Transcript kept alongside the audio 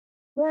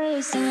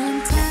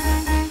Wasting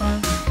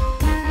time.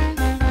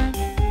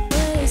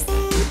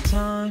 Wasting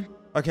time.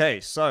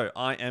 Okay, so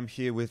I am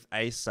here with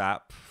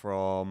ASAP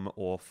from,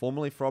 or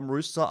formerly from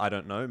Rooster. I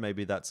don't know.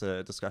 Maybe that's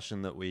a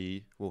discussion that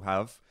we will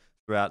have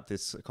throughout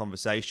this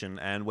conversation.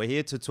 And we're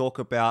here to talk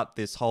about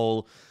this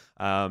whole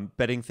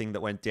betting thing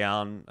that went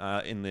down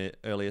in the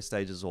earlier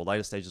stages or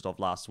later stages of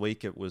last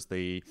week. It was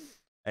the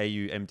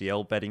AU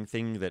MDL betting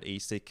thing that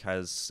ESIC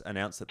has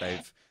announced that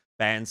they've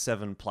banned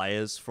 7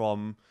 players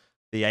from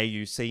the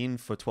AU scene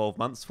for 12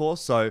 months for.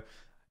 So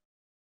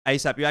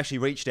ASAP, you actually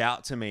reached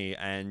out to me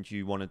and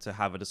you wanted to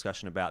have a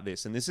discussion about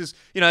this. And this is,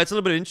 it's a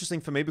little bit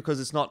interesting for me because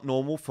it's not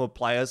normal for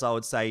players, I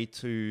would say,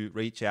 to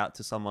reach out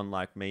to someone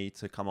like me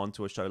to come on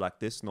to a show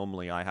like this.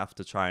 Normally, I have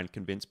to try and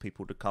convince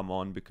people to come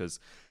on because,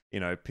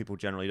 people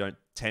generally don't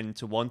tend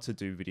to want to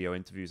do video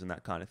interviews and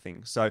that kind of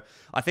thing. So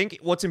I think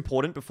what's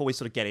important before we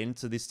sort of get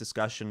into this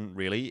discussion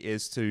really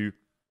is to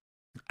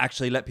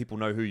actually let people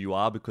know who you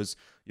are because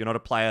you're not a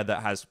player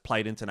that has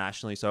played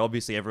internationally. So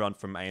obviously everyone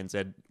from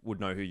ANZ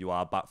would know who you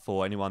are, but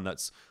for anyone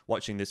that's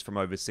watching this from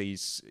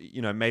overseas,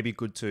 maybe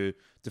good to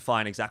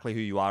define exactly who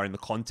you are in the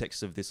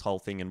context of this whole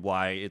thing and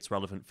why it's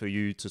relevant for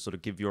you to sort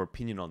of give your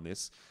opinion on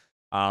this.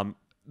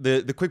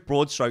 The quick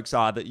broad strokes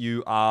are that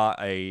you are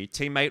a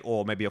teammate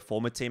or maybe a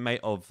former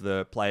teammate of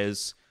the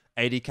players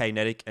ADK,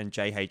 Netic, and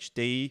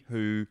JHD,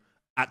 who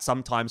at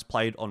some times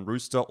played on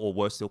Rooster or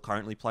were still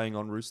currently playing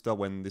on Rooster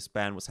when this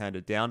ban was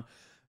handed down.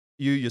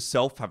 You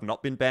yourself have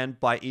not been banned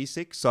by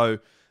ESIC. So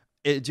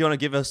do you want to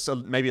give us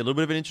maybe a little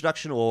bit of an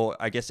introduction or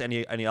I guess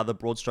any other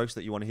broad strokes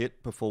that you want to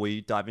hit before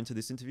we dive into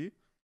this interview?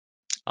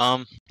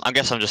 I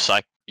guess I'm just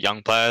like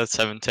young player,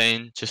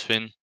 17, just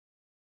been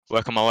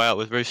working my way up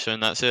with Rooster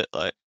and that's it.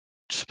 Like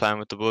just playing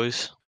with the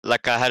boys.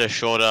 Like I had a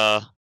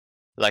shorter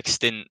like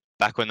stint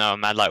back when they were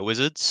Mad Like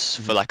Wizards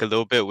for like a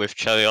little bit with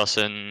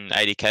Chelios and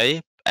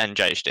ADK and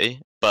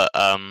JHD, but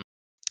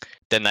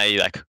then they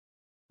like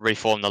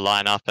reformed the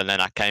lineup and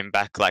then I came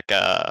back like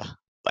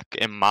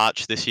in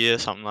March this year,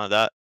 something like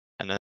that,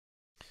 and then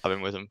I've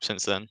been with them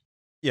since then.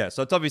 Yeah,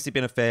 so it's obviously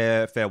been a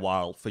fair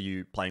while for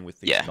you playing with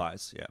these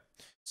guys. Yeah.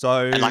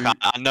 So And like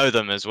I know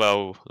them as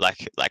well,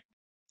 like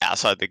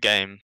outside the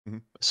game.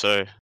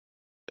 So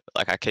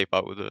like I keep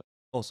up with it.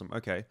 Awesome.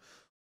 Okay.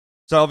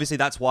 So obviously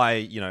that's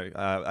why,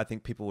 I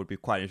think people would be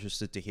quite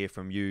interested to hear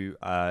from you.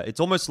 It's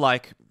almost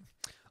like,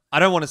 I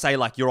don't want to say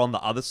like you're on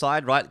the other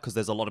side, right? Because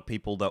there's a lot of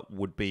people that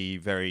would be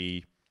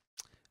very,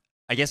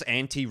 I guess,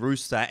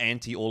 anti-Rooster,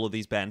 anti all of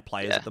these banned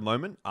players at the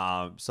moment.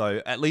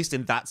 So at least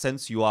in that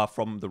sense, you are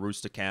from the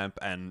Rooster camp,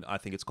 and I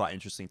think it's quite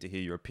interesting to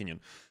hear your opinion.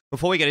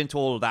 Before we get into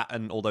all of that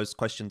and all those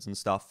questions and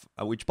stuff,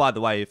 which, by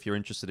the way, if you're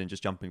interested in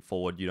just jumping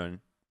forward, you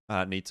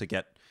don't need to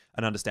get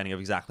an understanding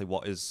of exactly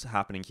what is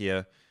happening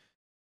here.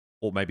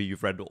 Or maybe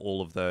you've read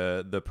all of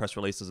the press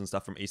releases and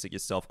stuff from ESIC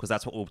yourself, because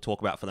that's what we'll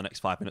talk about for the next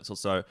 5 minutes or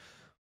so.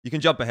 You can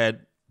jump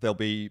ahead. There'll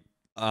be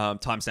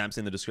timestamps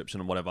in the description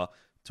and whatever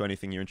to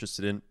anything you're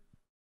interested in.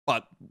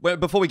 But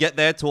before we get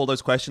there to all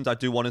those questions, I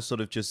do want to sort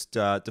of just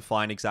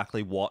define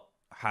exactly what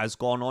has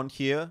gone on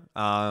here,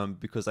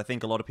 because I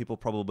think a lot of people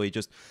probably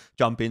just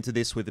jump into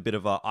this with a bit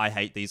of a, I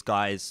hate these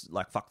guys,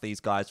 like fuck these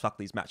guys, fuck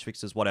these match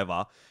fixers,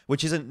 whatever,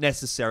 which isn't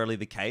necessarily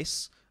the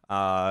case.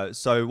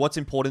 So what's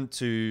important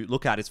to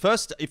look at is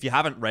first, if you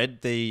haven't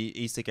read the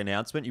ESIC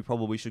announcement, you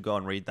probably should go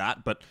and read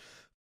that. But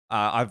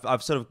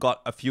I've sort of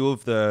got a few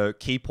of the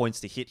key points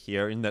to hit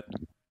here in that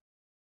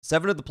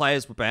 7 of the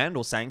players were banned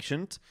or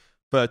sanctioned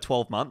for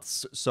 12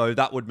 months. So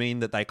that would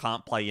mean that they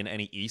can't play in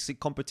any ESIC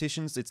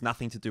competitions. It's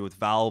nothing to do with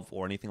Valve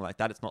or anything like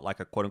that. It's not like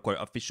a quote unquote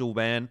official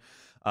ban,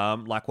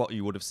 like what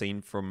you would have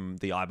seen from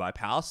the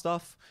iBuyPower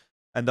stuff.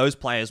 And those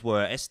players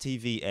were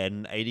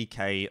STVN,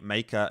 ADK,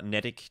 Maker,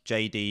 Netic,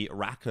 JD,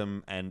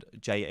 Rackham, and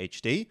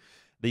JHD.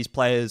 These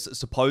players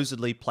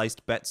supposedly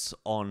placed bets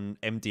on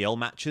MDL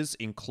matches,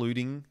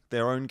 including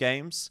their own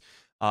games.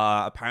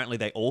 Apparently,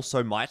 they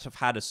also might have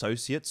had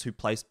associates who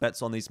placed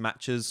bets on these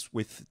matches,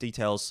 with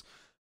details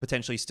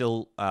potentially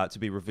still to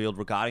be revealed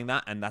regarding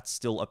that. And that's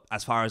still,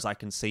 as far as I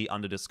can see,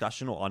 under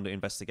discussion or under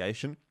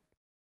investigation.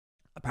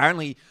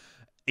 Apparently,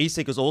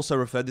 ESIC has also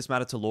referred this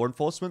matter to law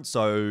enforcement,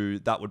 so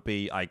that would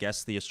be, I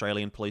guess, the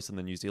Australian police and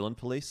the New Zealand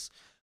police,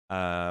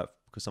 because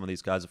some of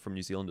these guys are from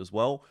New Zealand as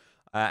well.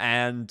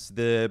 And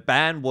the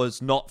ban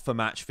was not for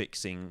match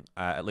fixing,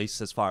 at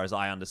least as far as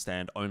I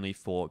understand, only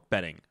for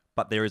betting.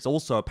 But there is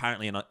also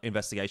apparently an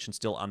investigation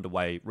still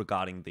underway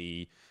regarding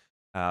the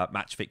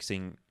match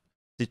fixing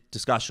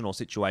discussion or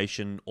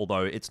situation,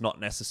 although it's not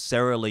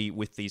necessarily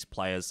with these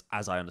players,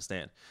 as I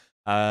understand.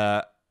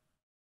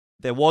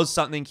 There was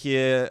something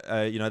here,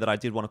 that I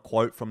did want to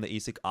quote from the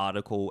ESIC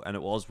article, and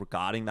it was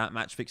regarding that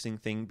match fixing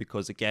thing,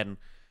 because again,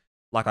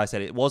 like I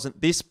said, it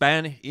wasn't, this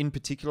ban in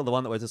particular, the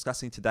one that we're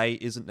discussing today,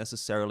 isn't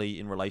necessarily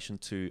in relation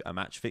to a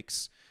match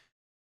fix.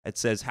 It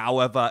says,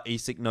 however,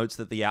 ESIC notes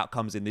that the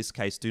outcomes in this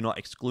case do not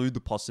exclude the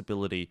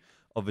possibility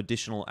of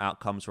additional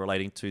outcomes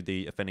relating to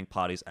the offending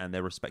parties and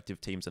their respective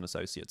teams and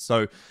associates.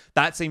 So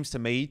that seems to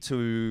me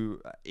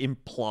to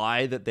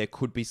imply that there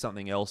could be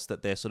something else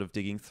that they're sort of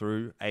digging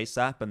through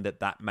ASAP, and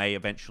that may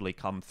eventually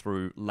come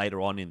through later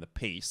on in the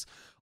piece.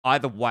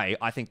 Either way,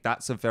 I think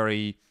that's a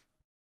very,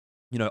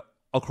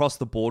 across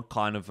the board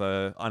kind of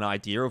an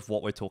idea of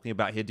what we're talking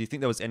about here. Do you think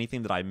there was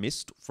anything that I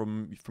missed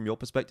from your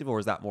perspective, or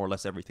is that more or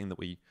less everything that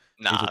we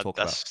need to talk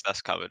about?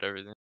 That's covered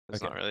everything.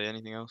 There's Okay. not really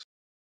anything else.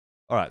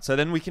 All right, so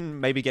then we can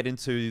maybe get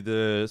into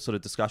the sort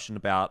of discussion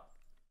about,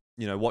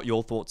 what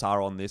your thoughts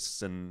are on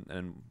this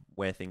and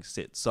where things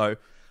sit. So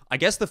I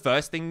guess the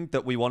first thing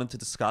that we wanted to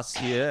discuss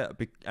here,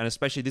 and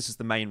especially this is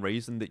the main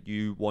reason that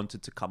you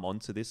wanted to come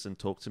onto this and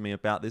talk to me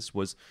about this,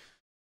 was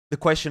the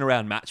question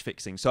around match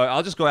fixing. So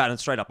I'll just go out and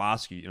straight up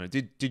ask you,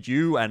 did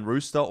you and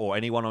Rooster or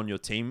anyone on your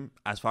team,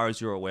 as far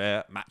as you're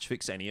aware, match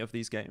fix any of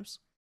these games?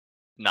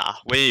 Nah,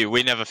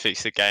 we never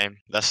fix the game.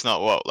 That's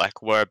not what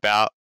we're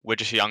about. We're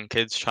just young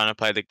kids trying to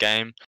play the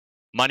game.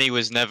 Money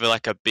was never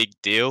a big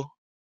deal.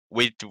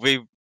 We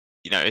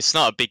it's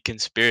not a big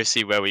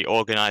conspiracy where we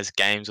organize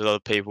games with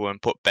other people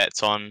and put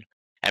bets on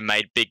and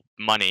made big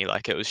money.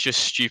 It was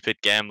just stupid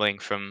gambling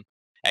from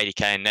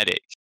 80k and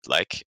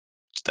Netic.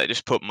 They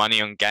just put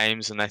money on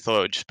games and they thought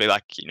it would just be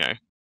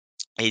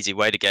easy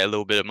way to get a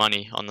little bit of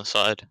money on the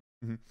side.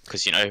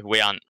 Because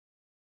we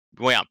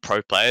aren't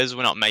pro players.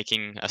 We're not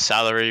making a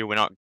salary. We're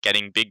not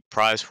getting big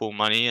prize pool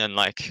money, and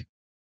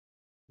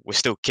we're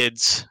still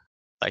kids.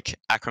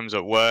 Akram's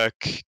at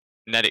work,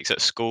 Netic's at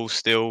school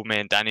still. Me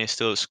and Danny are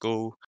still at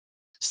school,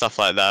 stuff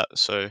like that.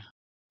 So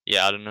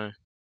yeah, I don't know.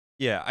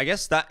 Yeah, I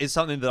guess that is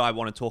something that I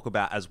want to talk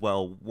about as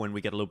well when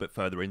we get a little bit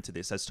further into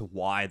this, as to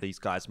why these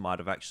guys might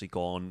have actually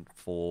gone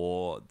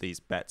for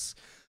these bets.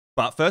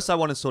 But first, I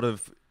want to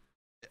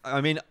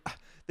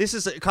this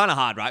is kind of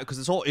hard, right? Because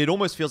it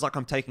almost feels like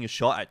I'm taking a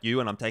shot at you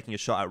and I'm taking a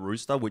shot at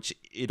Rooster, which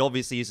it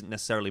obviously isn't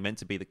necessarily meant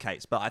to be the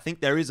case. But I think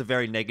there is a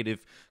very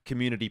negative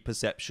community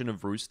perception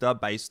of Rooster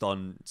based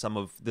on some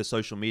of the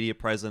social media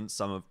presence,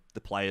 some of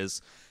the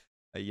players,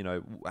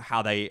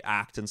 how they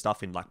act and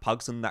stuff in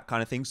pugs and that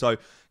kind of thing. So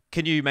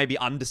can you maybe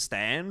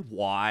understand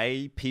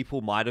why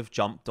people might have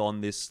jumped on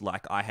this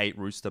I hate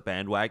Rooster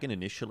bandwagon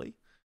initially?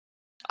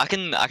 I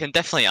can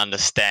definitely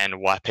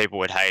understand why people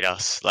would hate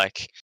us.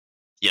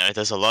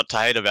 There's a lot to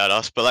hate about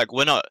us, but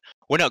we're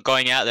not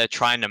going out there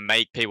trying to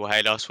make people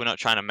hate us. We're not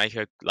trying to make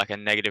a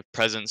negative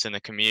presence in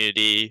the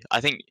community.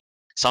 I think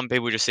some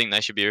people just think they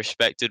should be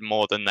respected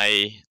more than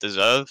they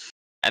deserve.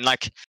 And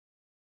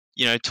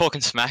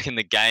talking smack in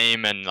the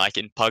game and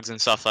in pugs and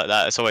stuff like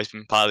that, it's always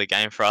been part of the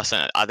game for us,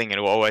 and I think it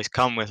will always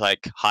come with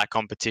high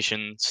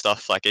competition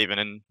stuff, even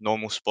in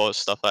normal sports,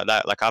 stuff like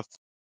that.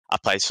 I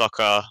played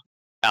soccer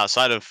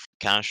outside of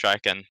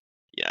Counter-Strike, and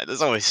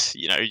there's always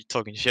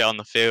talking shit on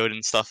the field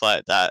and stuff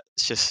like that.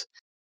 It's just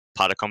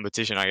part of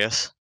competition, I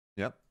guess.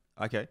 Yep.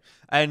 Okay.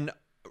 And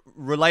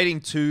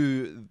relating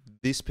to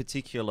this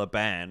particular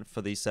ban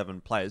for these 7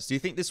 players, do you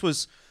think this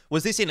was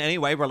this in any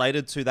way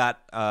related to that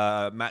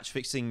match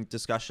fixing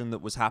discussion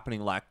that was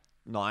happening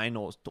 9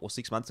 or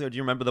 6 months ago? Do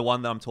you remember the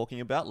one that I'm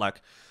talking about?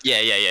 Yeah.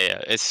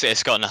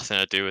 It's got nothing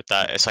to do with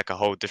that. It's a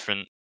whole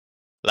different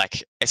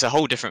it's a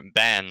whole different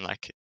ban.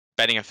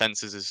 Betting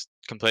offenses is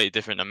completely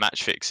different than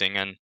match fixing,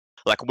 and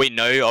we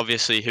know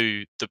obviously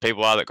who the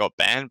people are that got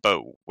banned,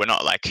 but we're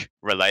not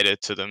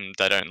related to them.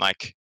 They don't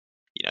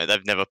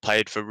they've never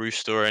played for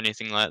Rooster or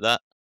anything like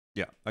that.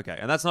 Yeah, okay.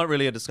 And that's not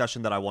really a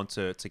discussion that I want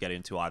to get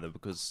into either,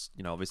 because,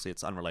 obviously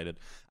it's unrelated,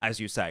 as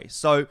you say.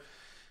 So,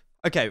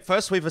 okay,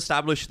 first we've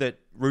established that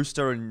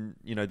Rooster and,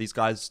 these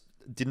guys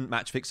didn't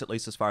match fix, at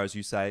least as far as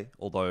you say.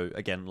 Although,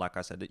 again, like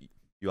I said,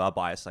 you are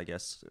biased, I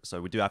guess.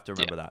 So we do have to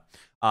remember that.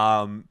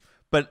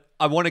 But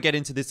I want to get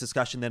into this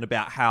discussion then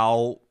about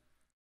how,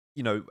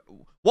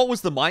 what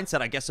was the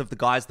mindset, I guess, of the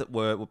guys that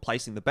were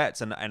placing the bets?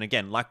 And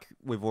again, like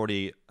we've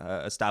already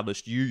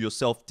established, you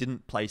yourself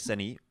didn't place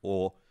any,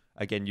 or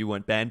again, you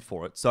weren't banned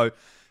for it. So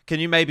can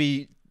you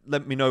maybe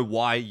let me know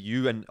why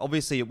you, and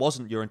obviously it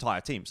wasn't your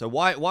entire team, so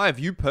why have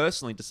you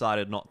personally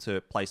decided not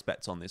to place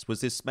bets on this?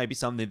 Was this maybe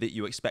something that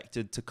you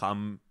expected to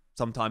come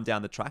sometime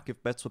down the track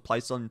if bets were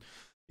placed on,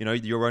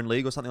 your own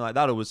league or something like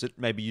that? Or was it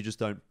maybe you just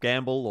don't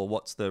gamble, or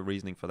what's the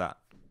reasoning for that?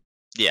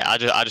 Yeah,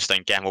 I just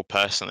don't gamble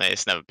personally.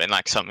 It's never been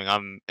something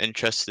I'm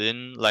interested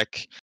in.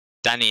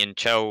 Danny and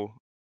Chell,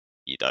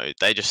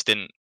 they just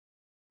didn't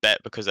bet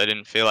because they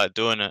didn't feel like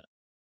doing it.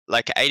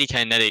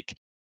 80k Netic,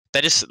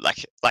 they just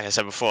like I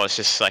said before, it's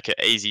just an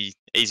easy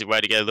way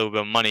to get a little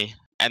bit of money,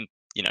 and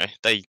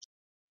they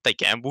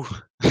gamble.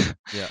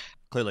 Yeah,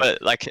 clearly.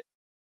 But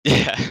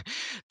yeah,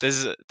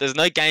 there's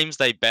no games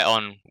they bet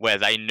on where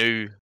they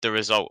knew the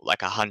result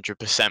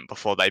 100%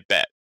 before they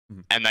bet.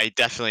 And they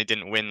definitely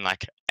didn't win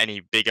any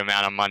big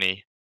amount of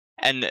money.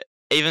 And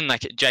even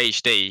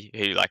JHD,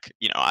 who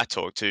I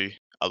talk to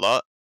a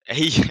lot,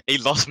 he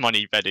lost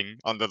money betting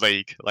on the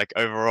league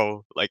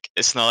overall.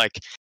 It's not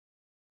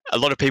a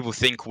lot of people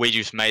think we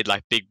just made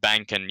like big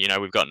bank and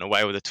we've gotten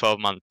away with a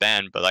 12-month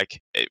ban, but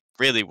like it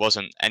really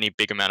wasn't any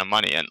big amount of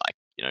money, and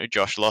like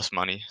Josh lost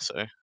money.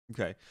 So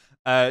Okay.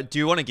 Do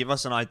you want to give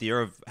us an idea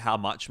of how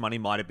much money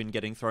might have been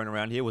getting thrown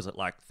around here? Was it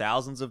like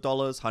thousands of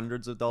dollars,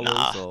 hundreds of dollars,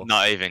 nah, or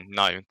not even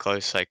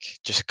close. Like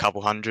just a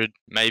couple hundred,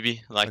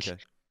 maybe, like okay?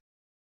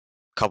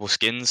 couple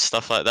skins,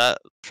 stuff like that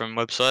from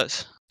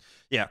websites.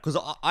 Yeah, because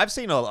I've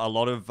seen a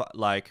lot of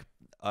like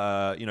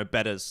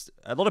betters,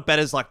 a lot of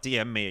betters like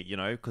DM me,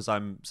 because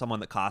I'm someone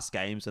that casts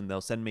games, and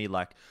they'll send me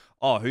like,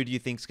 oh, who do you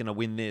think's gonna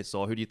win this,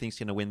 or who do you think's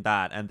gonna win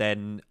that, and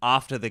then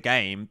after the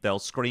game they'll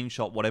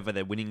screenshot whatever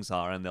their winnings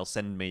are, and they'll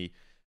send me,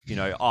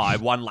 oh, I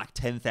won like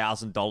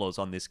 $10,000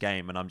 on this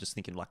game, and I'm just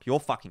thinking like, you're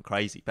fucking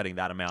crazy betting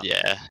that amount,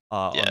 Yeah,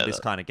 on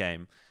this kind of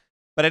game.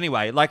 But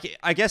anyway, like,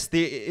 I guess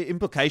the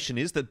implication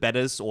is that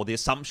bettors, or the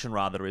assumption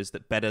rather, is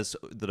that bettors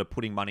that are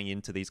putting money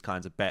into these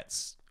kinds of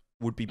bets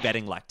would be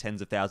betting like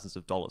tens of thousands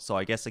of dollars. So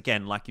I guess,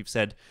 again, like you've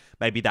said,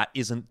 maybe that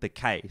isn't the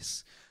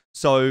case.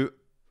 So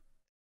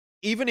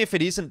even if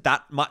it isn't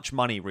that much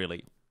money,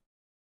 really,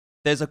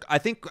 there's, I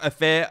think, a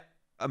fair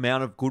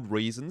amount of good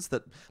reasons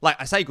that, like,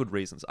 I say good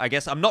reasons. I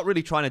guess I'm not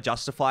really trying to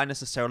justify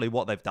necessarily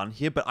what they've done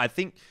here, but I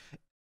think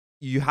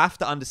you have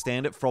to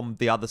understand it from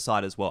the other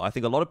side as well. I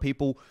think a lot of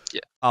people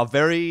are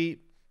very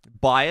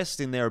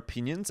biased in their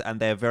opinions, and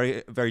they're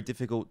very, very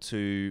difficult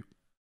to,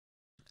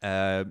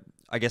 I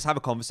guess, have a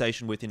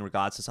conversation with in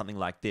regards to something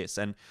like this.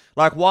 And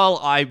like, while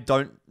I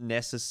don't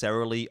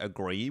necessarily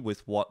agree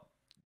with what,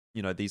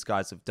 these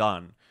guys have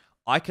done,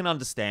 I can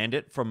understand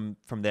it from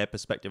their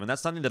perspective. And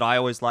that's something that I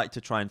always like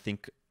to try and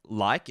think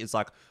like, is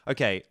like,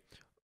 okay,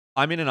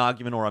 I'm in an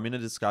argument or I'm in a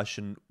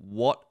discussion.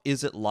 What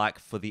is it like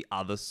for the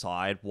other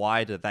side?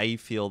 Why do they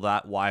feel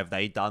that? Why have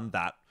they done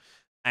that?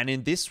 And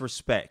in this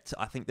respect,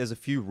 I think there's a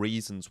few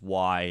reasons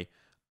why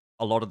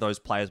a lot of those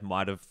players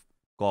might have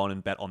gone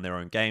and bet on their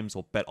own games,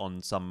 or bet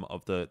on some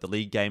of the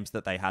league games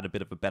that they had a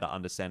bit of a better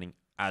understanding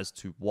as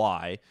to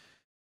why,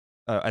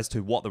 as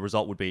to what the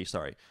result would be.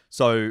 Sorry.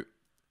 So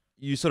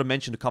you sort of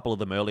mentioned a couple of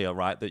them earlier,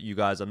 right? That you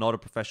guys are not a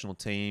professional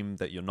team,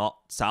 that you're not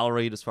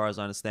salaried, as far as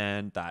I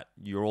understand, that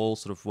you're all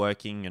sort of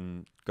working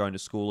and going to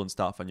school and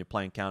stuff, and you're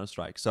playing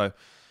Counter-Strike. So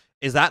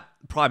is that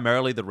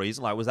primarily the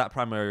reason? Like, was that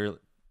primarily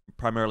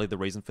the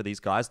reason for these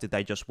guys? Did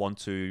they just want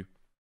to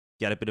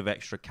get a bit of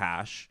extra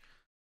cash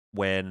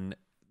when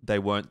they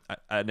weren't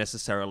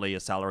necessarily a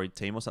salaried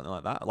team or something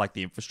like that? Like,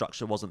 the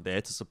infrastructure wasn't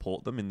there to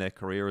support them in their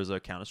career as a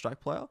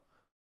Counter-Strike player?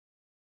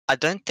 I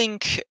don't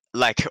think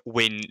like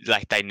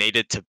they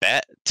needed to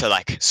bet to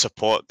like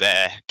support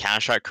their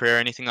Counter-Strike career or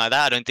anything like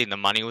that. I don't think the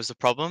money was the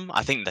problem.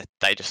 I think that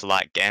they just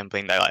like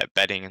gambling, they like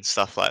betting and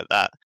stuff like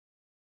that.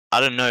 I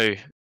don't know.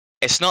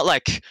 It's not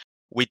like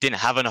we didn't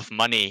have enough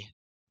money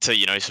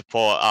to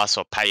support us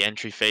or pay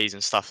entry fees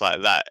and stuff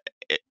like that.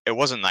 It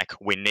wasn't like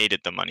we needed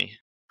the money,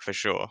 for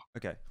sure.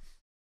 Okay.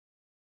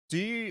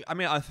 I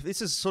mean,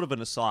 this is sort of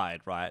an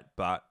aside, right?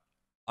 But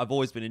I've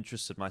always been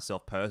interested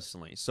myself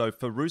personally. So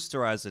for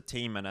Rooster as a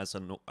team and as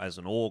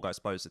an org, I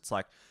suppose it's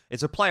like,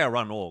 it's a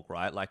player-run org,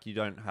 right? Like, you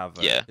don't have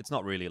it's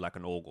not really like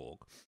an org.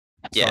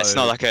 Yeah,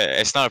 So,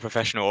 it's not a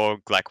professional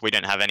org. Like, we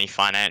don't have any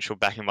financial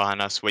backing behind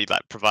us. We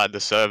like provide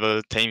the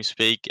server,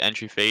 TeamSpeak,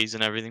 entry fees,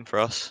 and everything for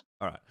us.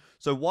 all right.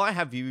 So why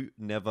have you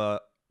never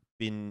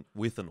been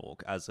with an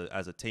org as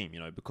a team?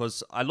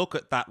 Because I look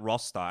at that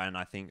roster and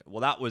I think, well,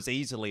 that was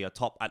easily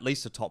at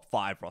least a top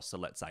 5 roster,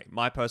 let's say.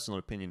 My personal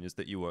opinion is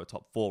that you were a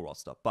top 4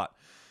 roster, but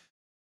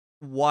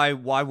why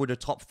would a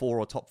top 4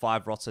 or top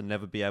 5 roster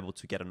never be able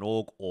to get an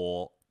org?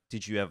 Or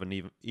did you ever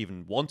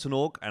even want an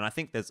org? And I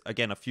think there's,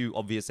 again, a few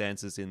obvious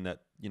answers in that,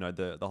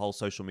 the whole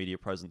social media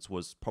presence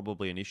was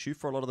probably an issue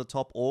for a lot of the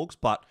top orgs,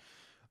 but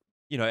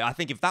I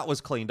think if that was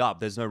cleaned up,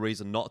 there's no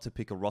reason not to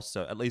pick a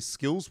roster, at least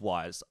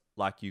skills-wise,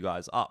 like you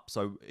guys up.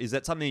 So is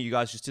that something you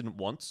guys just didn't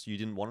want? You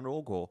didn't want an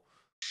org, or?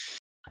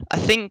 I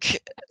think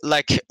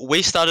like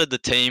we started the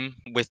team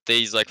with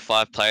these like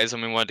 5 players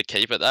and we wanted to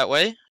keep it that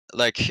way.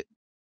 Like,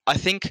 I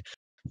think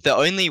the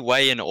only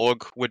way an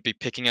org would be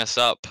picking us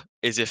up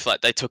is if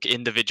like they took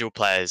individual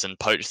players and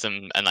poached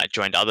them and like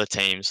joined other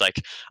teams. Like,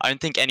 I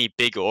don't think any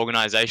big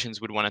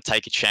organizations would want to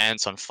take a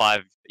chance on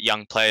 5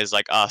 young players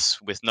like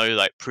us with no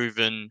like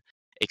proven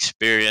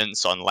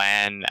experience on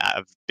LAN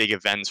at big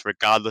events,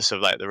 regardless of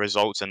like the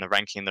results and the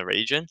ranking in the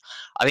region.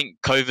 I think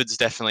COVID's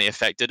definitely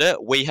affected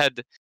it. We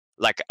had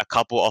like a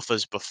couple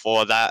offers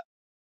before that,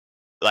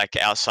 like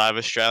outside of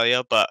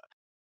Australia, but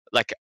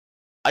like,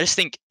 I just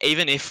think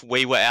even if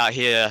we were out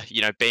here,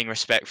 being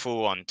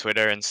respectful on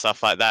Twitter and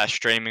stuff like that,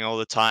 streaming all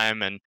the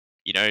time, and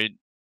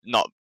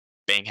not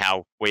being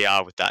how we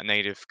are with that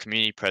native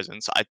community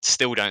presence, I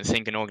still don't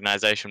think an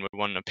organization would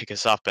want to pick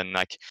us up. And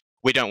like,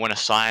 we don't want to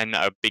sign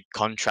a big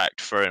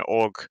contract for an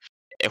org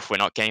if we're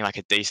not getting like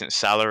a decent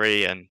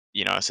salary and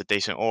it's a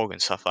decent org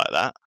and stuff like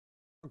that.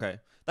 Okay,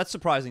 that's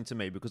surprising to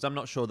me, because I'm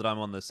not sure that I'm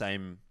on the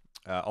same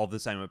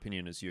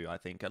opinion as you. I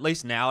think, at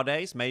least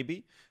nowadays,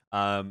 maybe.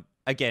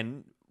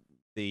 Again,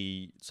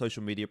 the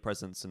social media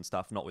presence and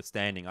stuff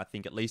notwithstanding, I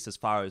think, at least as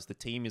far as the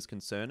team is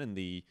concerned and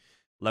the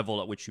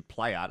level at which you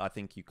play at, I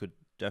think you could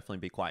definitely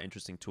be quite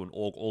interesting to an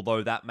org,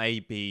 although that may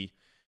be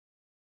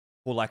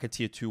for like a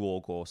tier 2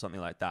 org or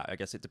something like that. I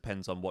guess it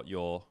depends on what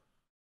you're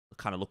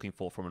kind of looking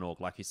for from an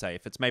org. Like you say,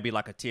 if it's maybe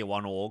like a tier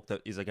 1 org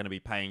that is going to be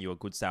paying you a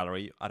good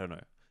salary, I don't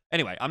know.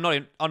 Anyway, I'm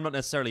not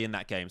necessarily in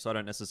that game, so I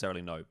don't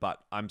necessarily know, but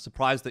I'm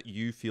surprised that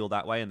you feel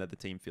that way and that the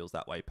team feels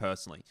that way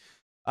personally.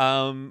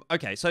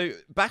 Okay, so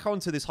back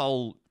onto this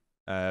whole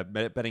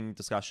betting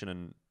discussion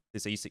and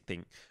this ESIC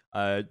thing.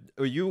 Are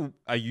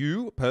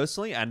you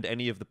personally and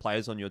any of the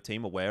players on your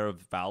team aware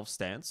of Valve's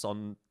stance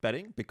on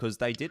betting? Because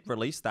they did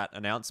release that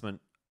announcement,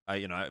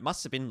 it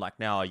must have been like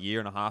now a year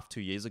and a half, 2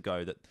 years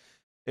ago, that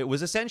it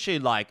was essentially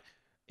like,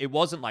 it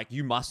wasn't like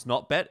you must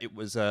not bet. It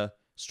was a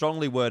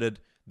strongly worded,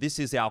 this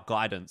is our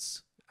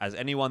guidance as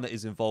anyone that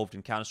is involved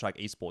in Counter-Strike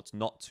esports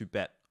not to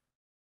bet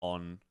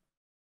on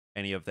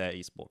any of their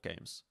esport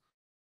games.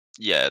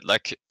 Yeah,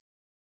 like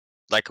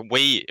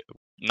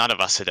none of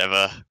us had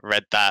ever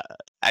read that.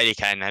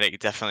 80k and Nedic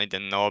definitely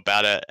didn't know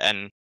about it,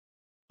 and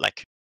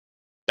like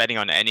betting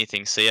on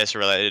anything CS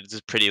related is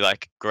a pretty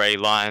like grey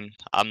line.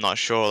 I'm not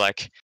sure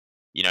like,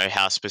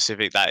 how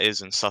specific that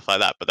is and stuff like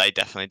that, but they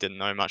definitely didn't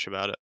know much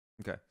about it.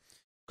 Okay.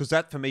 Because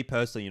that, for me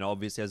personally,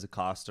 obviously as a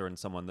caster and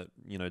someone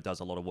that, does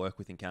a lot of work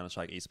within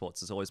Counter-Strike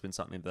esports, has always been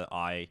something that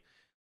I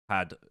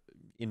had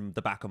in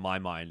the back of my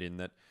mind, in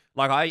that,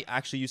 like, I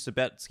actually used to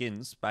bet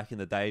skins back in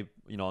the day,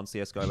 on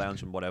CSGO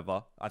Lounge and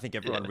whatever. I think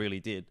everyone really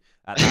did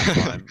at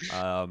that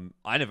time.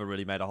 I never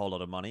really made a whole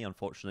lot of money,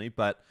 unfortunately,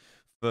 but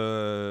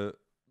for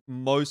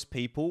most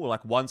people,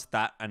 like, once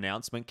that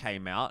announcement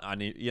came out, I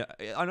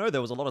know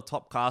there was a lot of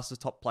top casters,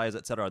 top players,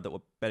 etc., that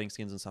were betting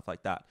skins and stuff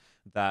like that.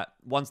 That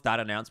once that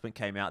announcement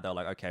came out, they were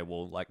like, okay,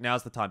 well, like,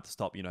 now's the time to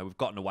stop. We've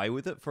gotten away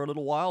with it for a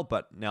little while,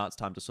 but now it's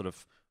time to sort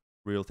of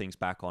reel things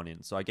back on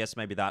in. So I guess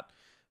maybe that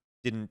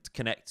didn't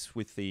connect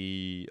with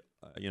the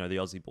the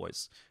Aussie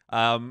boys.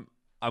 I'm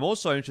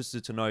also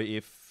interested to know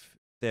if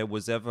there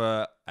was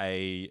ever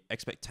a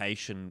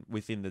expectation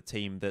within the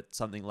team that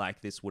something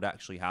like this would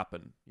actually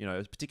happen,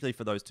 particularly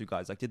for those two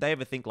guys. Like, did they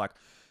ever think like,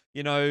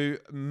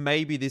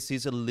 maybe this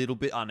is a little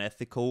bit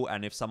unethical,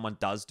 and if someone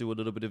does do a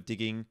little bit of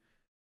digging,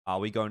 are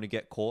we going to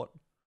get caught?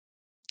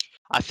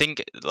 I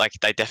think like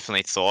they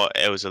definitely thought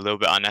it was a little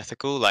bit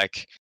unethical.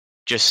 Like,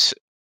 just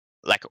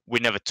like we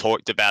never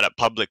talked about it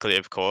publicly,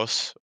 of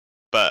course,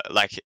 but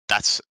like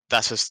that's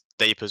as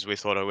deep as we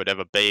thought it would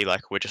ever be.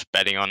 Like, we're just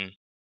betting on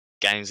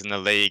games in the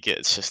league.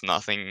 It's just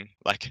nothing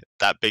like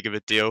that big of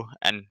a deal,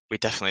 and we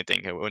definitely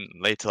think it wouldn't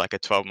lead to like a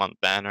 12-month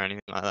ban or anything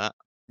like that.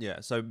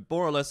 Yeah, so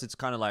more or less it's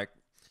kind of like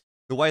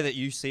the way that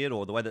you see it,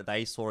 or the way that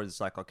they saw it,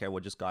 is like, okay, we're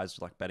just guys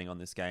like betting on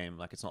this game,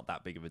 like it's not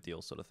that big of a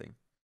deal sort of thing.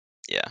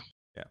 Yeah.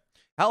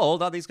 How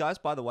old are these guys,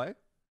 by the way?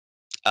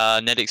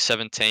 Nedic's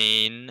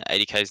 17,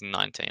 80k's 19,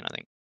 I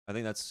think. I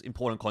think that's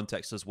important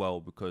context as well,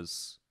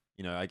 because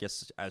I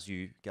guess as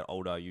you get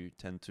older, you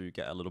tend to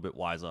get a little bit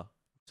wiser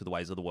to the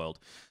ways of the world.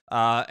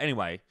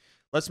 Anyway,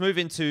 let's move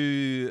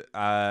into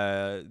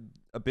a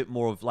bit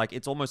more of like,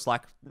 it's almost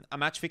like a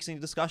match fixing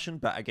discussion,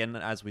 but again,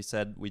 as we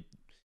said, we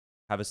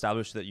have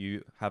established that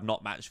you have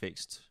not match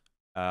fixed,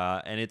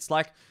 and it's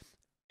like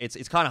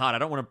it's kind of hard. I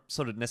don't want to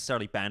sort of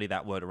necessarily bandy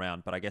that word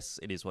around, but I guess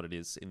it is what it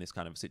is in this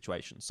kind of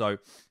situation. So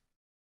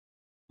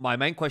my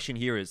main question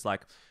here is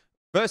like,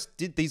 first,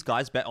 did these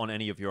guys bet on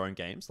any of your own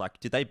games? Like,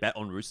 did they bet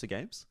on Rooster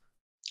games?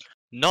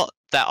 Not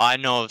that I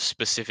know of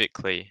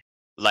specifically.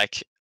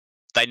 Like,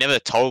 they never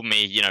told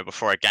me,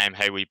 before a game,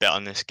 hey, we bet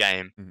on this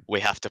game, we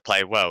have to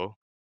play well.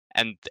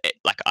 And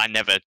like, I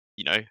never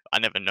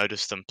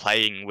noticed them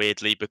playing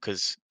weirdly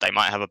because they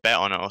might have a bet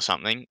on it or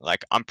something.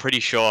 Like, I'm pretty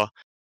sure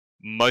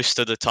most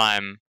of the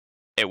time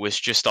it was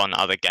just on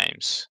other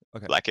games.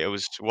 Okay. Like,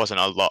 wasn't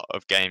a lot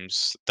of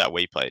games that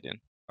we played in.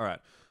 All right.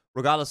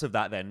 Regardless of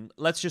that, then,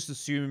 let's just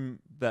assume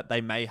that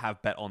they may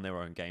have bet on their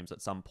own games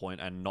at some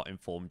point and not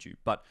informed you.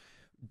 But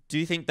do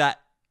you think that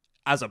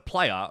as a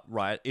player,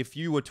 right, if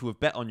you were to have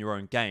bet on your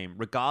own game,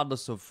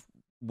 regardless of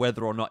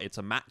whether or not it's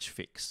a match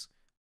fix,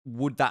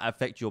 would that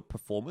affect your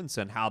performance?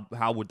 And how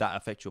would that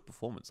affect your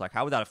performance? Like,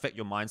 how would that affect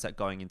your mindset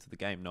going into the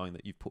game, knowing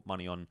that you've put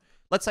money on,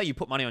 let's say you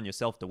put money on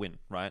yourself to win,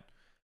 right?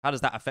 How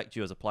does that affect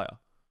you as a player?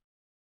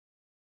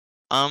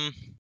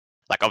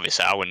 Like,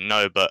 obviously I wouldn't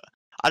know, but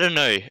I don't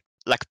know.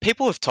 Like,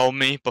 people have told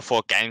me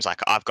before games,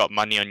 like, I've got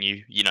money on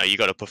you, you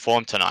got to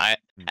perform tonight.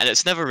 And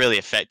it's never really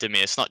affected me.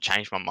 It's not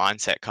changed my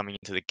mindset coming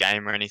into the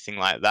game or anything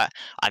like that.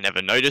 I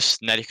never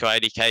noticed Nedic or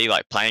 80k,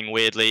 like, playing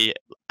weirdly,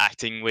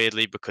 acting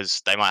weirdly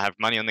because they might have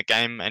money on the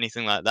game,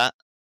 anything like that.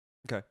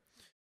 Okay.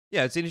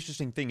 Yeah, it's an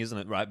interesting thing, isn't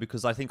it, right?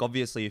 Because I think,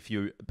 obviously, if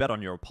you bet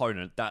on your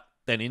opponent, that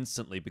then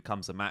instantly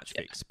becomes a match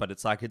fix. But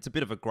it's like, it's a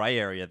bit of a grey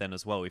area then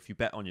as well. If you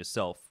bet on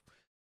yourself,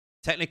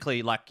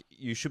 technically, like,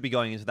 you should be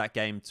going into that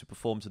game to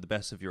perform to the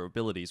best of your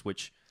abilities,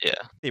 which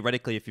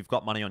theoretically, if you've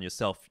got money on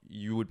yourself,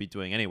 you would be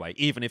doing anyway,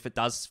 even if it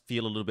does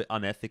feel a little bit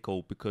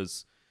unethical,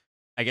 because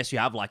I guess you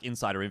have like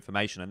insider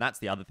information. And that's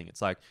the other thing.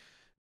 It's like,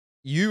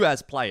 you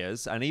as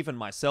players, and even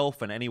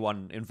myself and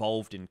anyone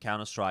involved in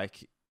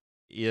Counter-Strike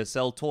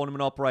ESL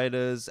tournament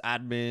operators,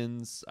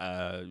 admins,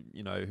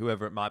 you know,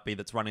 whoever it might be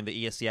that's running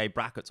the ESEA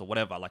brackets or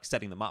whatever, like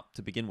setting them up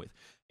to begin with,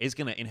 is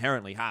going to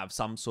inherently have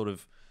some sort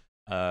of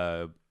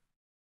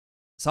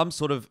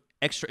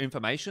extra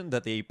information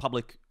that the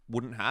public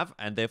wouldn't have,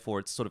 and therefore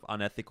it's sort of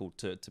unethical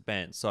to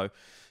ban. So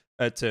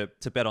to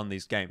bet on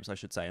these games, I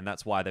should say, and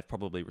that's why they've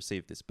probably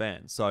received this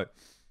ban. So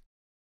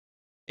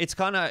it's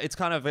kind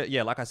of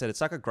yeah, like I said, it's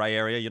like a gray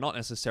area. You're not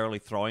necessarily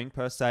throwing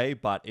per se,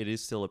 but it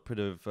is still a bit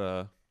of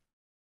a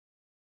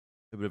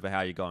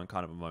how you going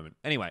kind of a moment.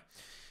 Anyway,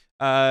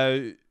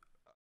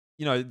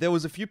 you know, there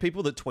was a few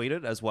people that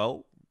tweeted as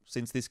well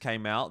since this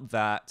came out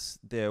that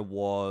there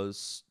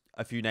was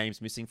a few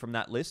names missing from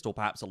that list, or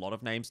perhaps a lot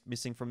of names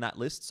missing from that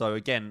list. So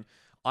again,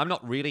 I'm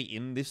not really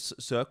in this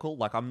circle.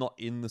 Like, I'm not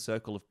in the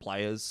circle of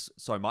players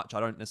so much. I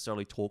don't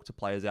necessarily talk to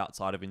players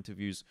outside of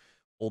interviews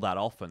all that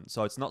often.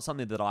 So it's not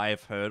something that I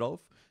have heard of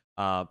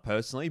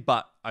personally,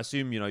 but I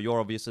assume, you know, you're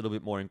obviously a little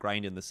bit more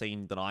ingrained in the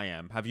scene than I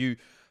am. Have you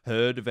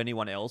heard of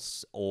anyone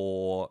else,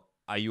 or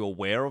are you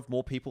aware of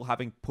more people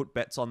having put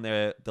bets on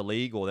the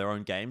league or their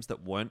own games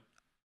that weren't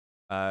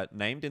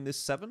named in this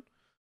 7?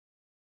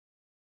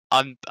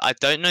 I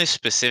don't know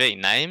specific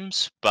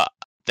names, but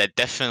there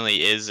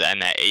definitely is,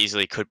 and there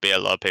easily could be a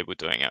lot of people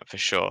doing it for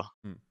sure.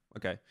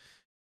 Okay.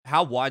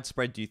 How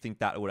widespread do you think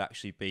that would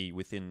actually be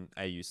within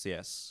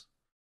AUCS?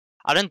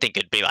 I don't think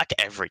it'd be like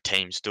every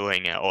team's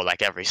doing it or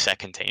like every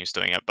second team's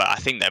doing it, but I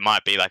think there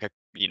might be like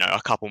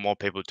a couple more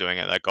people doing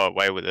it that got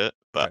away with it,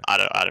 but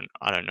Okay.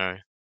 I don't know.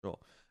 Sure.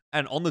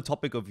 And on the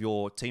topic of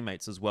your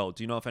teammates as well,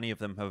 do you know if any of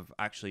them have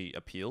actually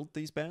appealed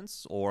these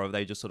bans, or have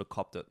they just sort of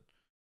copped it?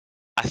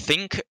 I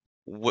think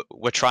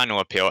we're trying to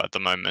appeal at the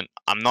moment.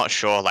 I'm not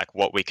sure like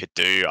what we could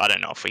do. I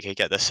don't know if we could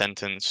get the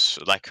sentence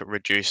like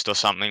reduced or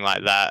something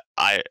like that.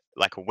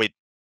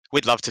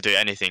 We'd love to do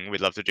anything.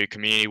 We'd love to do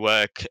community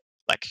work,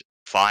 like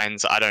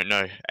fines. I don't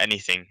know,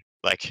 anything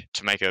like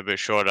to make it a bit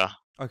shorter,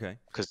 Okay.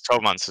 because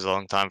 12 months is a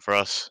long time for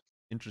us.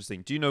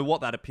 Interesting. Do you know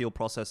what that appeal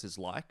process is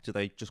like? Do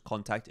they just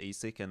contact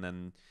ESIC and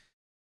then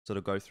sort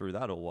of go through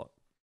that, or what?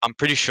 I'm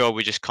pretty sure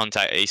we just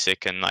contact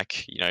ESIC and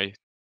like,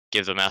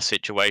 give them our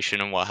situation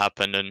and what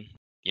happened, and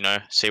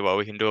see what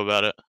we can do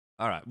about it.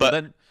 All right. Well, But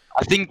then,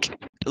 I think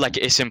like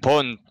it's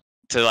important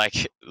to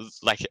like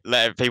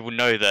let people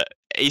know that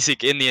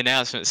ESIC in the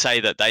announcement say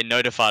that they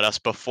notified us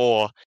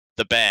before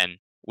the ban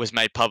was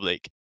made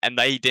public, and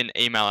they didn't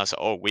email us at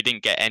all. We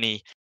didn't get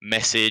any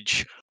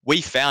message.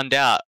 We found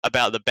out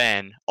about the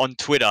ban on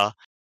Twitter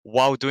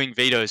while doing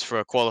vetoes for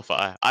a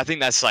qualifier. I think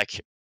that's like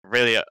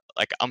really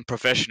like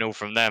unprofessional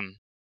from them,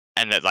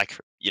 and that like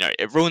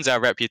it ruins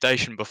our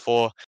reputation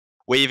before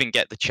we even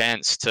get the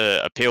chance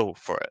to appeal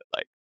for it.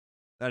 Like,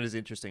 that is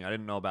interesting. I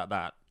didn't know about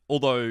that.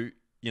 Although,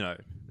 this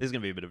is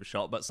going to be a bit of a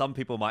shot, but some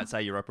people might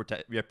say your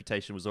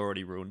reputation was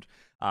already ruined.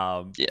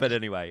 Yeah. But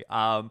anyway,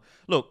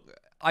 look,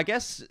 I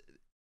guess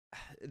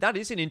that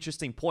is an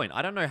interesting point.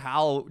 I don't know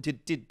how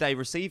did they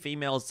receive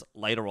emails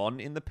later on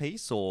in the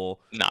piece, or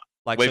no,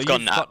 like we've so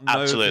gotten you've got no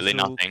absolutely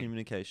official nothing.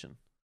 communication?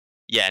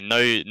 Yeah,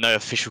 no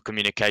official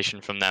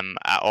communication from them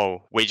at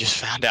all. We just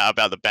found out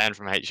about the ban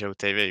from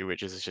HLTV,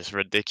 which is just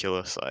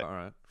ridiculous. Like, All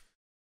right.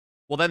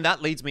 Well, then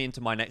that leads me into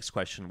my next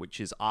question,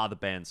 which is, are the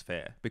bans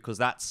fair? Because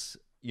that's,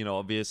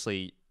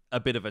 obviously a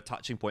bit of a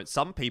touching point.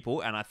 Some people,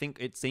 and I think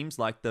it seems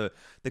like the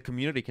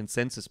community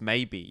consensus,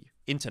 maybe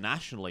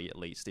internationally at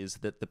least, is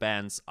that the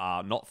bans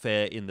are not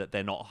fair in that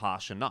they're not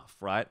harsh enough,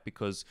 right?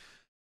 Because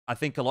I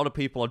think a lot of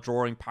people are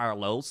drawing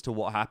parallels to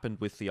what happened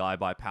with the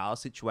iBuyPower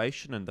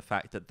situation and the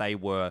fact that they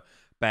were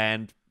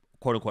banned,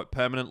 quote unquote,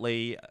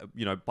 permanently,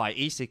 by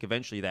ESIC.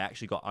 Eventually, they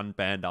actually got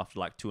unbanned after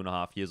like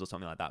 2.5 years or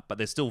something like that, but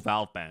they're still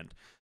Valve banned.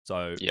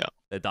 So yeah,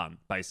 they're done,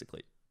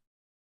 basically.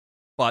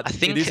 But I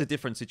think it is a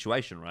different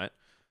situation, right?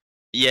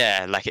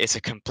 yeah, like it's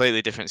a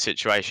completely different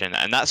situation,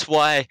 and that's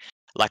why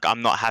like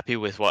I'm not happy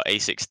with what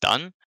ESIC's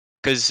done,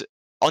 because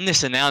on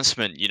this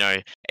announcement,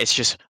 it's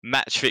just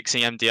match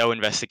fixing MDL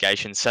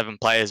investigation, 7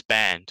 players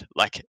banned.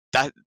 Like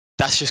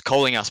that's just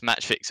calling us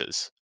match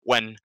fixers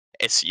when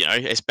it's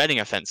it's betting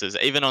offences.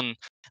 Even on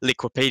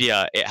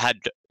Liquipedia, it had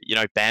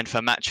banned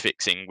for match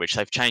fixing, which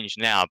they've changed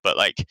now. But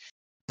like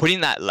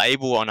putting that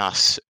label on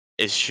us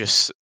is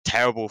just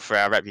terrible for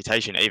our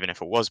reputation. Even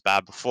if it was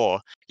bad before,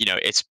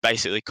 it's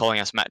basically calling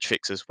us match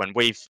fixers when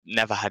we've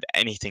never had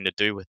anything to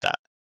do with that.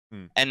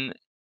 And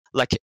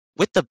like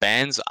with the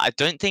bans, I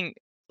don't think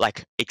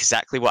like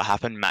exactly what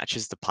happened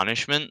matches the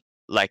punishment.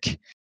 Like,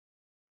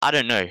 I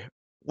don't know.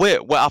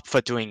 We're up for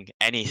doing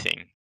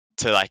anything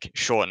to like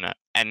shorten it.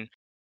 And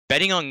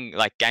betting on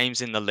like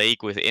games in the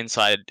league with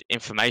inside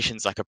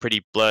information's like a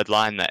pretty blurred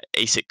line that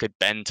ESIC could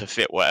bend to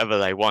fit whatever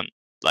they want.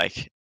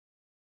 Like,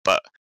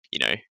 but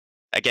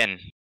again,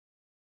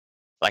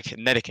 like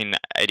Nedic and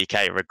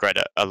ADK regret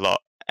it a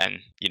lot, and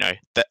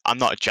that I'm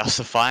not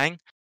justifying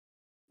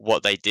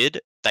what they did.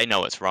 They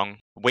know it's wrong.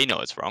 We know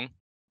it's wrong,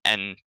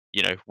 and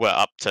we're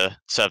up to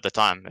serve the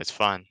time. It's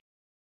fine.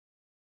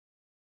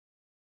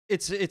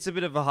 It's a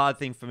bit of a hard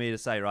thing for me to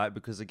say, right?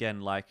 Because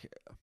again, like,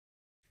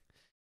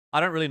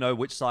 I don't really know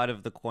which side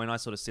of the coin I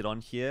sort of sit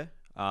on here.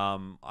 I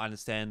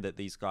understand that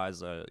these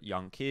guys are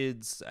young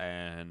kids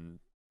and,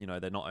 you know,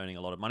 they're not earning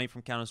a lot of money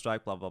from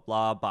Counter-Strike, blah, blah,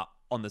 blah. But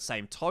on the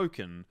same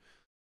token,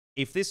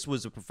 if this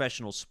was a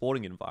professional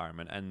sporting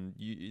environment and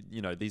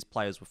you know these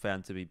players were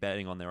found to be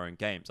betting on their own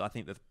games, I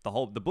think that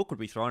the book would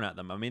be thrown at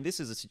them. I mean, this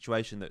is a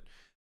situation that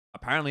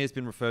apparently has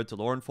been referred to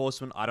law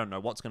enforcement. I don't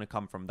know what's going to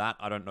come from that.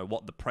 I don't know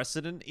what the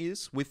precedent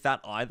is with that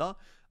either,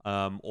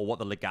 or what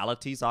the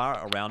legalities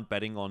are around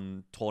betting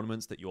on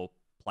tournaments that you're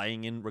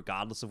playing in,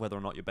 regardless of whether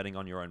or not you're betting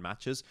on your own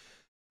matches.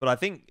 But I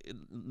think,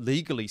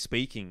 legally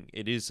speaking,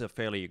 it is a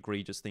fairly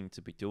egregious thing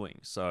to be doing.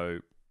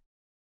 So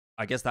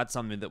I guess that's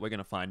something that we're going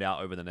to find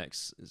out over the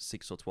next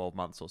 6 or 12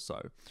 months or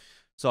so.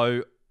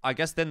 So I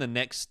guess then the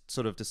next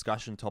sort of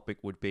discussion topic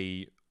would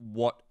be,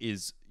 what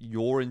is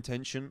your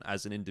intention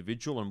as an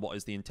individual and what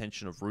is the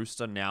intention of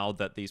Rooster now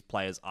that these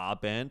players are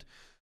banned?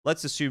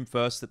 Let's assume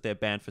first that they're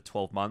banned for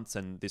 12 months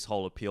and this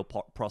whole appeal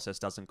process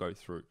doesn't go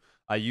through.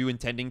 Are you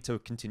intending to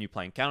continue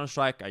playing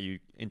Counter-Strike? Are you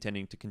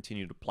intending to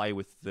continue to play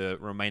with the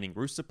remaining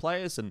Rooster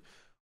players? And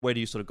where do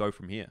you sort of go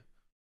from here?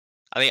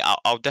 I think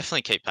I'll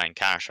definitely keep playing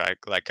Counter-Strike.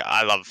 Like,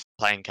 I love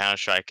playing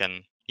Counter-Strike,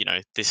 and, you know,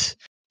 this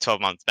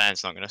 12-month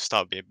ban's not going to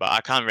stop me. But I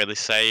can't really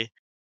say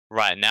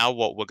right now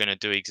what we're going to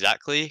do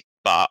exactly.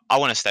 But I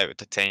want to stay with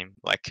the team.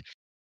 Like,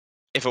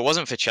 if it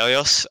wasn't for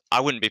Chelios, I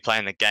wouldn't be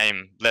playing the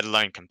game, let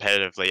alone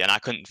competitively. And I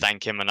couldn't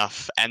thank him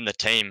enough and the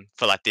team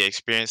for, like, the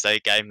experience they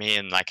gave me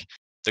and, like,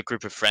 the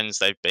group of friends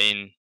they've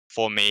been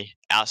for me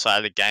outside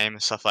of the game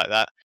and stuff like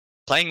that.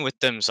 Playing with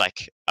them's,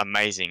 like,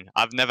 amazing.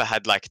 I've never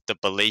had, like, the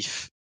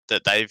belief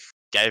that they've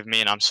gave me,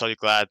 and I'm so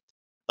glad,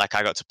 like,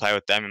 I got to play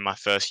with them in my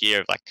first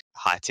year of, like,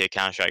 high tier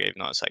Counter Strike, even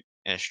though it's, like,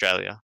 in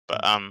Australia.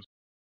 But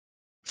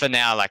for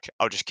now, like,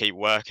 I'll just keep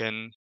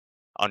working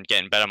on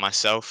getting better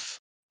myself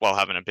while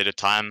having a bit of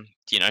time,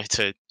 you know,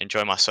 to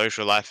enjoy my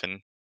social life and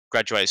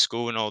graduate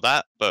school and all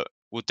that. But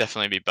we'll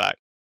definitely be back.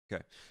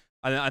 Okay.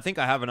 I think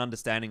I have an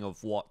understanding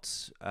of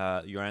what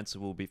your answer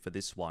will be for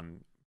this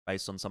one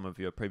based on some of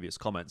your previous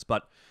comments.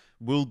 But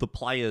will the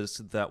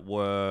players that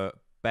were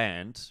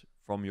banned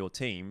from your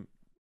team,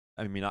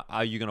 I mean,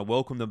 are you going to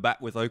welcome them back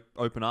with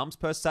open arms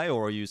per se,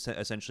 or are you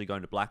essentially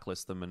going to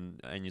blacklist them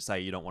and you say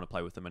you don't want to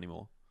play with them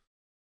anymore?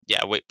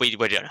 Yeah, we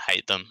don't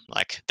hate them.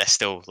 Like, they're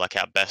still, like,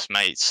 our best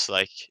mates.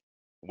 Like,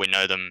 we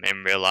know them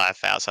in real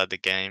life outside the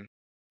game.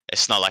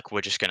 It's not like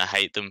we're just going to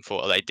hate them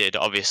for what they did.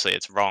 Obviously,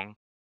 it's wrong.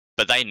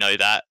 But they know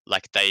that.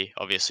 Like, they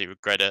obviously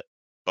regret it.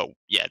 But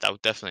yeah, they'll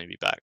definitely be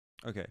back.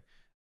 Okay.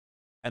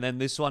 And then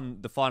this one,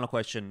 the final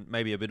question,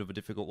 maybe a bit of a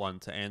difficult one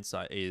to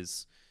answer,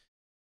 is,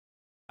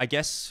 I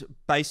guess,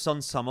 based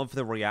on some of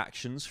the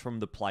reactions from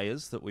the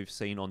players that we've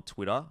seen on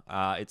Twitter,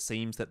 it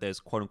seems that there's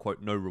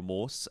quote-unquote no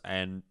remorse,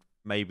 and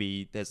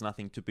maybe there's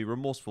nothing to be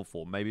remorseful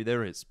for. Maybe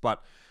there is.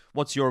 But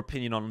what's your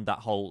opinion on that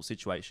whole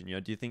situation? You know,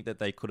 do you think that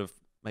they could have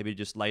maybe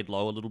just laid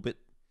low a little bit?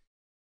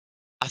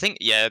 I think,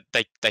 yeah,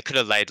 they could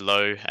have laid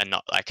low and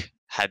not, like,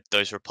 had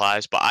those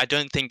replies. But I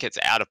don't think it's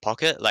out of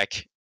pocket.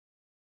 Like,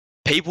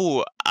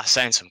 people are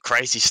saying some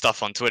crazy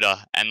stuff on Twitter,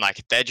 and,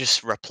 like, they're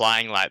just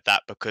replying like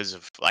that because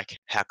of, like,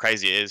 how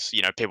crazy it is.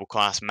 You know, people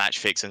calling us match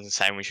fixers and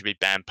saying we should be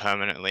banned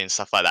permanently and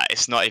stuff like that.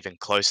 It's not even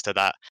close to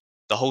that.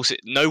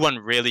 No one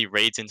really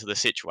reads into the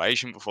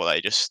situation before they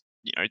just,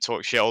 you know,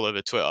 talk shit all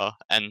over Twitter,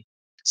 and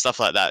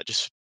stuff like that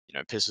just, you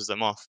know, pisses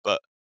them off.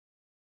 But,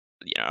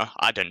 you know,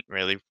 I don't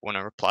really want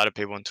to reply to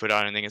people on Twitter.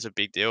 I don't think it's a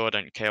big deal. I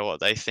don't care what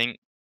they think,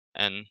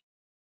 and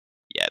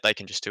yeah, they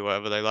can just do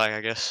whatever they like,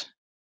 I guess.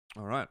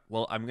 All right.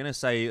 Well, I'm going to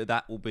say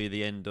that will be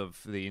the end of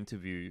the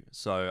interview.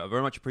 So I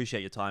very much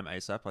appreciate your time,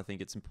 ASAP. I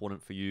think it's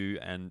important for you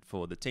and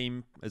for the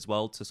team as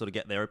well to sort of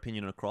get their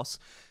opinion across.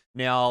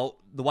 Now,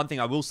 the one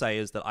thing I will say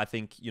is that I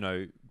think, you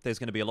know, there's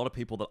going to be a lot of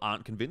people that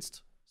aren't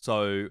convinced.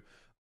 So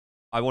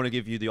I want to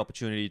give you the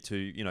opportunity to,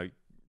 you know,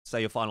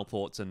 say your final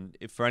thoughts. And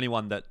if for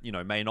anyone that, you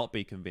know, may not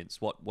be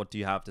convinced, what do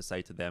you have to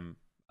say to them?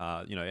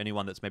 You know,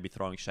 anyone that's maybe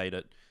throwing shade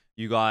at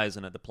you guys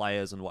and at the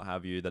players and what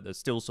have you, that are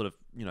still sort of,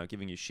 you know,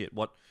 giving you shit.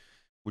 What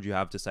would you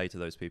have to say to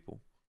those people?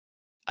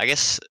 I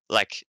guess,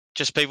 like,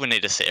 just people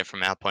need to see it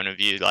from our point of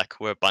view. Like,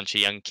 we're a bunch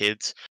of young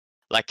kids.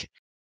 Like,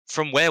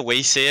 from where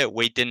we see it,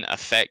 we didn't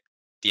affect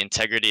the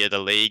integrity of the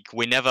league.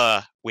 We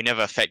never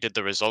affected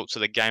the results of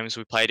the games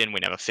we played in.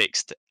 We never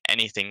fixed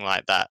anything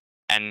like that.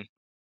 And,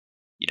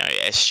 you know,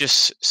 it's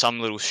just some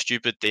little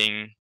stupid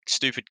thing,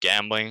 stupid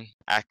gambling.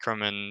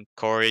 Akram and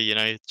Corey, you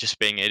know, just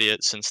being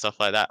idiots and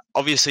stuff like that.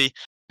 Obviously,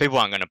 people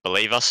aren't going to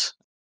believe us.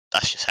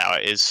 That's just how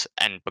it is,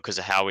 and because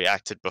of how we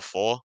acted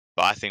before.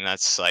 But I think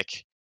that's,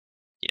 like,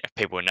 you know,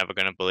 people are never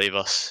going to believe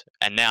us.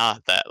 And now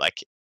that,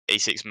 like,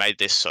 ESIC's made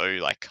this so,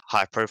 like,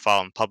 high profile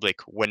and public,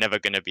 we're never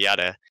going to be able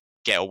to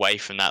get away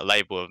from that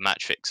label of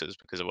match fixers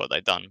because of what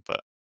they've done.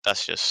 But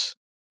that's just,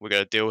 we got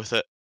to deal with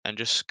it and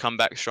just come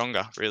back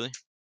stronger, really.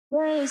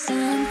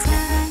 Wasting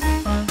time.